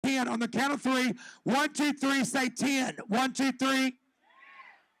10. On the count of 3, 1, 2, 3, say 10. 1, 2, 3.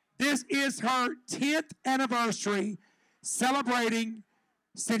 This is her 10th anniversary celebrating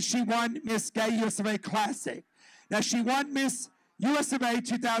since she won Miss Gay USofA Classic. Now, she won Miss USofA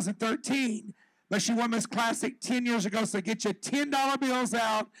 2013, but she won Miss Classic 10 years ago, so get your $10 bills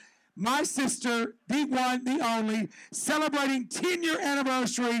out. My sister, the one, the only, celebrating 10-year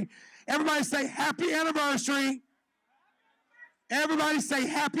anniversary. Everybody say happy anniversary. Everybody say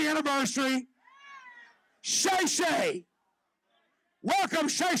happy anniversary. Shaeshae. Welcome,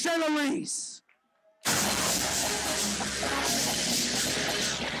 Shaeshae LaReese.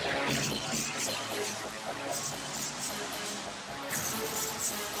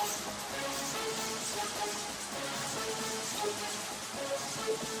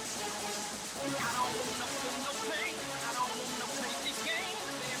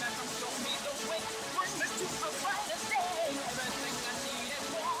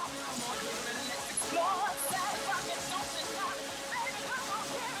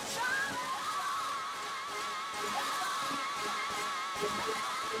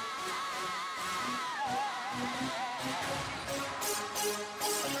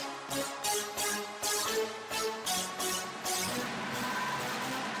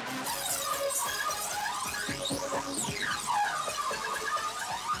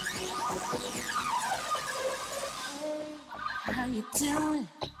 How you doing?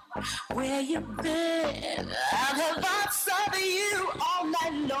 Where you been? I've had thoughts of you all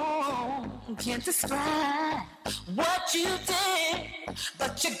night long. Can't describe what you did,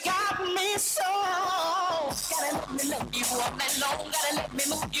 but you got me so. Gotta let me love you all night long. Gotta let me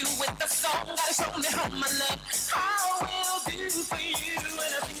move you with the song. Gotta show me how my love I will do for you.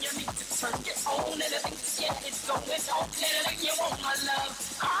 Anything you need to turn you on. Anything to get it going on. Anything you want, my love,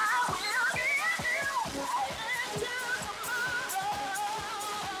 I will give you.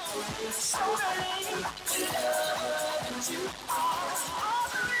 So many the love that you are, all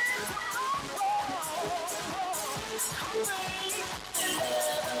the love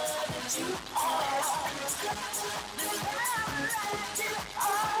that you are, the love that you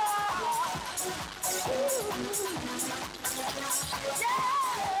are.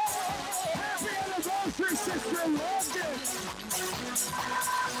 Happy anniversary, sister, loved it.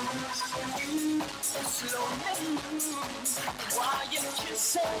 Slowly move while you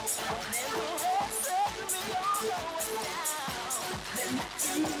kiss her, never set me all going down. Let me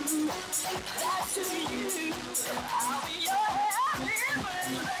do that to you. I'll be your happy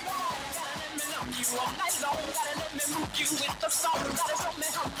birthday. Gotta let me love you all night long. Gotta let me move you with the song. Gotta show me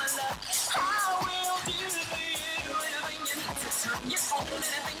how my love I will do for you. Anything you need to turn you on.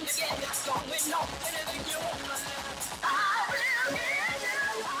 Anything to get it going on. Anything you want, my love, I will give you.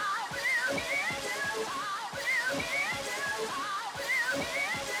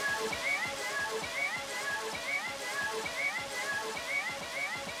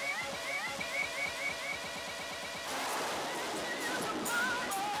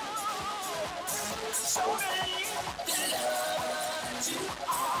 So many the love that you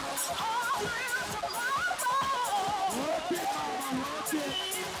are, all the love, the love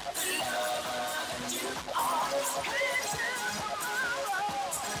that you are,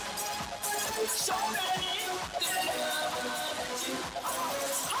 so many the love that you are,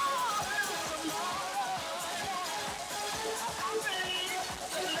 all the love that you are.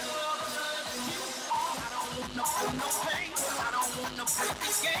 I don't want no pain, I don't want no play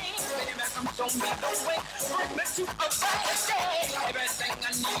this game. Baby, come show me the way. Bring me to a better day. Everything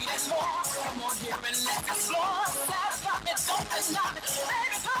I need is more. Come on here and let's explore. Satisfy me, don't deny me.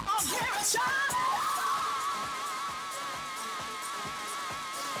 Baby, come on here and shine.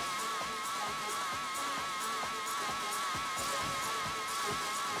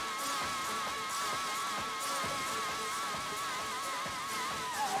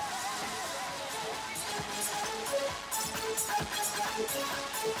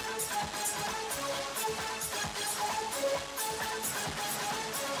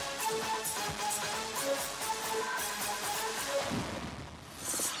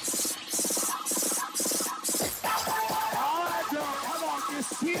 Come on, it's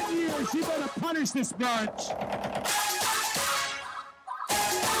 10 years. You better punish this bunch.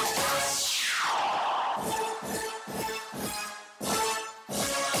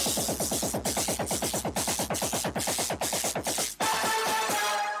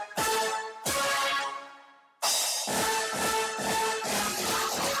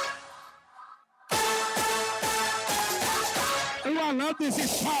 I love this.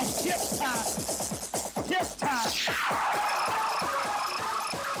 It's called Tip Top. Tip Top.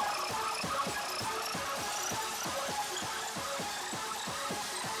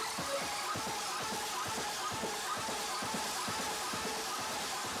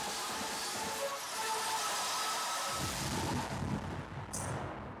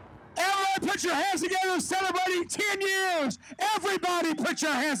 put your hands together celebrating 10 years. Everybody put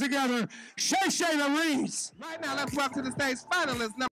your hands together. Shaeshae LaReese. Right now, let's welcome to the stage finalists.